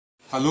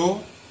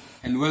Hello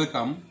and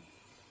welcome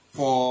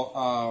for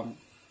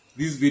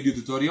this video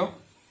tutorial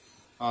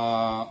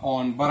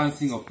on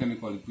balancing of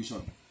chemical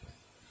equation.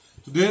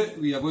 Today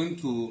we are going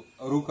to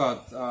look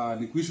at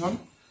an equation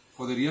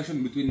for the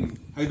reaction between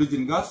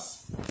hydrogen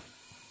gas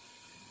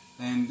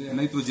and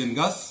nitrogen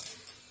gas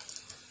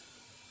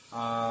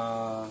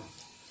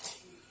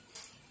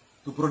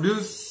to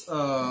produce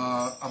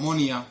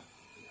ammonia.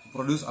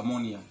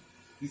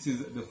 This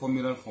is the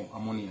formula for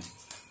ammonia.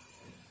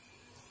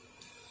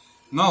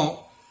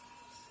 Now,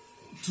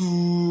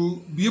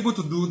 to be able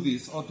to do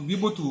this, or to be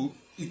able to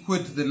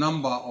equate the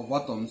number of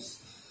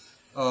atoms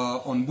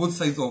on both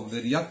sides of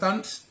the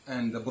reactant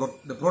and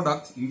the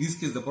product, in this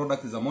case the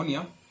product is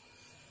ammonia,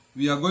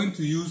 we are going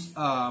to use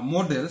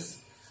models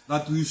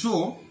that will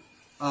show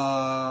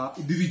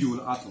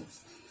individual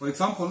atoms. For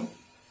example,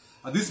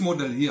 this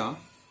model here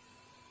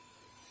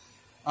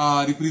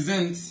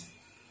represents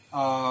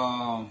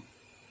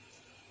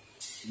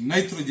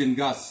nitrogen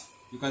gas.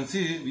 You can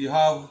see we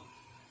have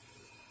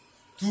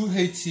two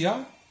H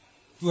here,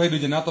 two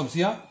hydrogen atoms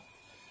here,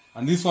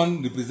 and this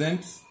one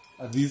represents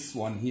this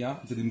one here,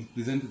 it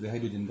represents the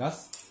hydrogen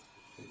gas.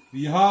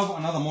 We have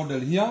another model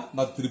here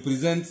that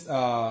represents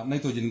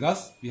nitrogen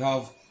gas. We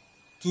have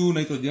two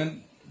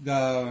nitrogen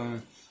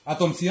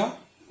atoms here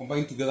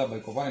combined together by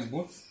covalent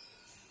bonds.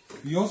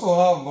 We also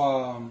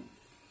have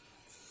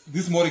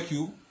this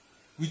molecule,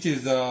 which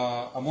is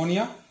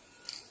ammonia,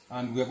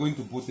 and we are going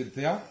to put it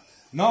there.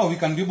 Now we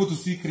can be able to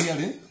see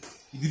clearly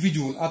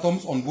individual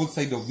atoms on both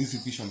sides of this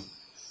equation.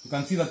 You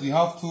can see that we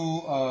have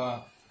two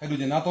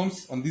hydrogen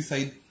atoms on this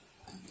side,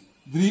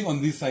 three on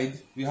this side.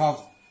 We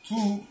have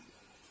two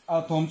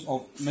atoms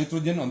of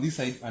nitrogen on this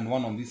side and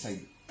one on this side.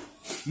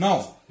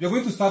 Now, we are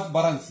going to start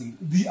balancing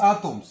the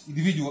atoms,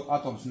 individual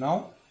atoms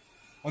now.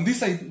 On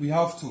this side, we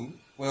have two,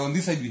 while on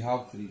this side, we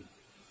have three.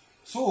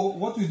 So,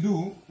 what we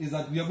do is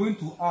that we are going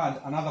to add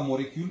another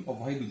molecule of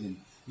hydrogen.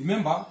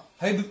 Remember,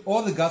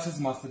 all the gases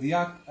must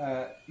react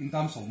in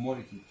terms of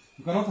molecule.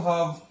 You cannot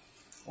have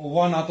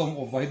one atom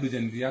of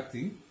hydrogen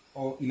reacting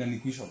or in an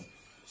equation.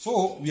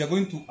 So we are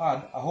going to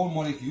add a whole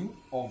molecule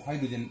of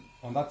hydrogen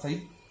on that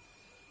side,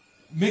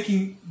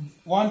 making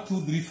 1,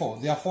 2, 3, 4.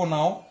 There are 4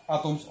 now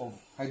atoms of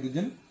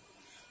hydrogen.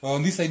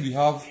 On this side we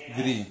have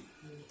 3.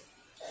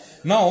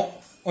 Now,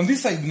 on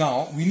this side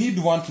now, we need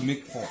 1 to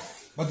make 4.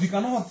 But we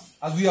cannot,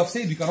 as we have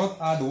said, we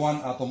cannot add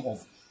 1 atom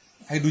of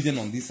hydrogen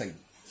on this side.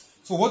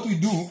 So what we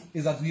do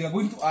is that we are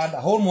going to add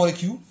a whole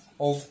molecule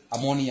of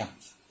ammonia.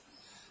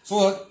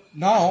 So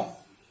now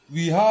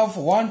we have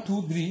 1,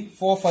 2, 3,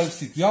 4, 5,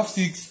 6. We have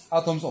 6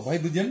 atoms of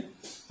hydrogen,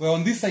 where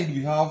on this side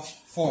we have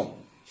 4.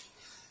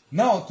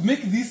 Now to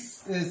make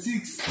this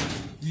 6,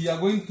 we are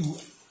going to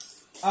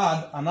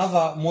add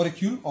another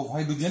molecule of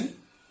hydrogen,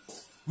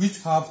 which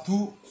have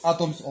 2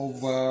 atoms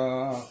of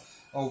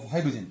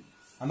hydrogen.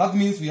 And that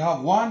means we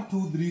have 1,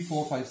 2, 3,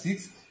 4, 5,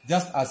 6,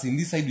 just as in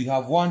this side we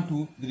have 1,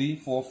 2, 3,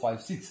 4,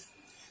 5, 6.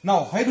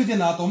 Now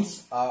hydrogen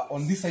atoms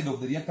on this side of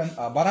the reactant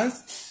are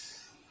balanced.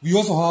 We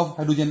also have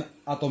hydrogen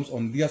atoms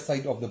on the other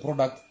side of the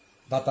product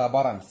that are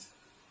balanced.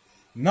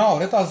 Now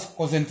let us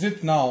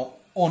concentrate now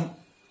on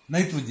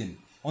nitrogen.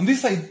 On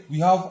this side we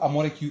have a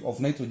molecule of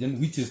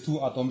nitrogen, which is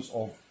 2 atoms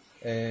of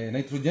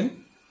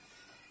nitrogen.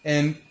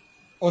 And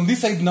on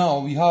this side now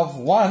we have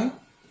 1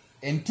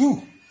 and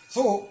 2.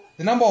 So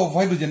the number of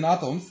hydrogen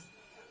atoms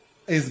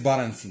is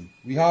balancing.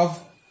 We have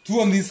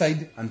 2 on this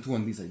side and 2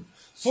 on this side.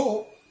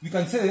 So we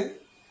can say,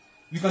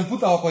 we can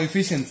put our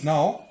coefficients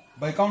now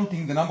by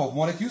counting the number of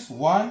molecules.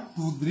 1,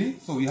 2, 3.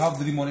 So we have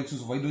 3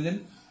 molecules of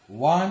hydrogen.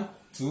 1,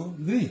 2,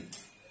 3.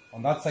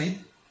 On that side,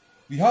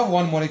 we have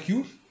 1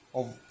 molecule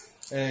of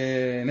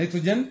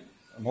nitrogen,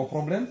 no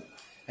problem.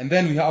 And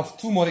then we have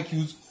 2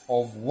 molecules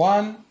of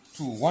 1,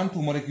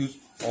 2 molecules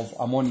of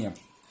ammonia.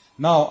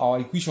 Now our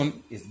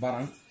equation is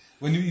balanced.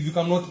 If you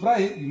can multiply,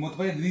 you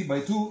multiply 3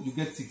 by 2, you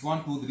get 6.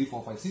 1, 2, 3,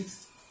 4, 5,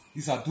 6.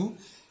 These are 2.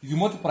 If you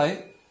multiply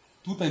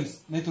 2 times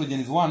nitrogen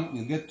is 1,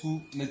 you get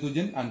 2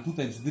 nitrogen, and 2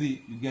 times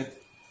 3, you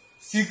get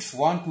 6,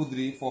 1, 2,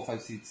 3, 4,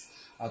 5, 6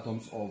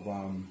 atoms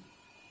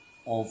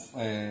of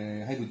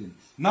hydrogen.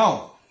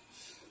 Now,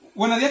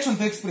 when a reaction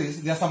takes place,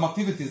 there are some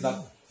activities that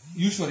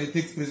usually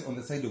takes place on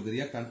the side of the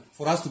reactant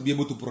for us to be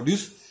able to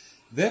produce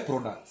the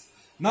product.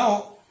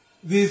 Now,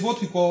 there is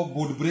what we call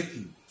bond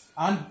breaking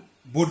and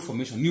bond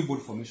formation, new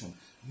bond formation.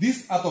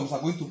 These atoms are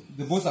going to,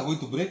 the bonds are going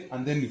to break,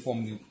 and then we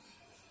form new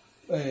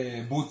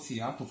bonds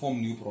here to form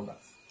new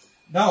products.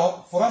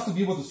 Now, for us to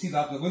be able to see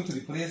that, we're going to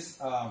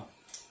replace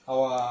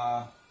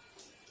our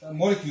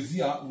molecules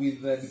here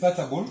with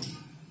detachable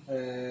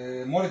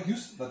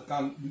molecules that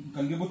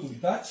can be able to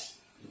detach,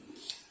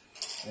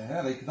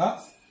 like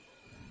that.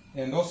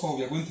 And also,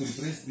 we are going to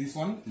replace this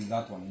one with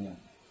that one here.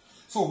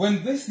 So,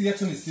 when this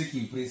reaction is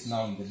taking place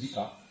now in the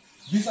beaker,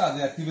 these are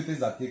the activities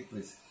that take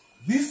place.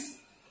 These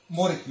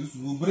molecules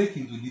will break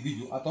into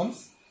individual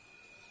atoms,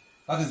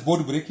 that is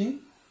bond breaking,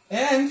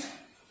 and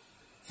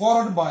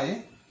followed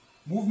by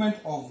movement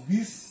of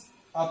these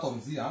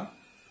atoms here,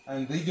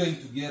 and they join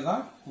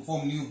together to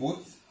form new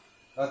bonds.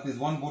 That is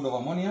 1 bond of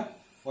ammonia,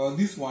 while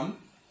this one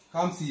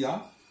comes here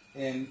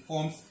and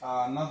forms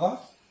another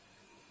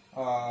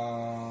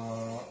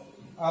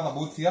other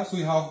boats here. So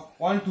we have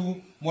 1,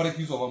 2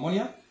 molecules of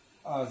ammonia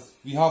as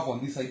we have on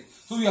this side.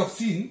 So we have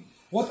seen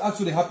what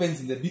actually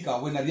happens in the beaker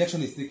when a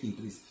reaction is taking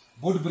place,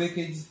 bond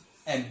breakage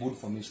and bond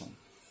formation.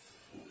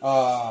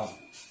 I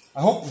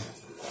hope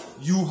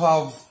you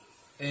have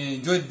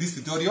enjoyed this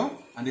tutorial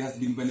and it has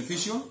been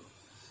beneficial.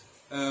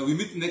 We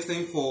meet next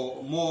time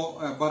for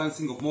more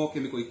balancing of more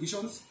chemical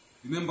equations.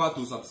 Remember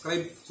to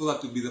subscribe so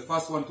that you'll be the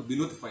first one to be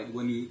notified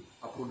when we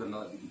upload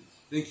another video.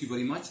 Thank you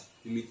very much.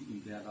 We meet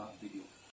in the other video.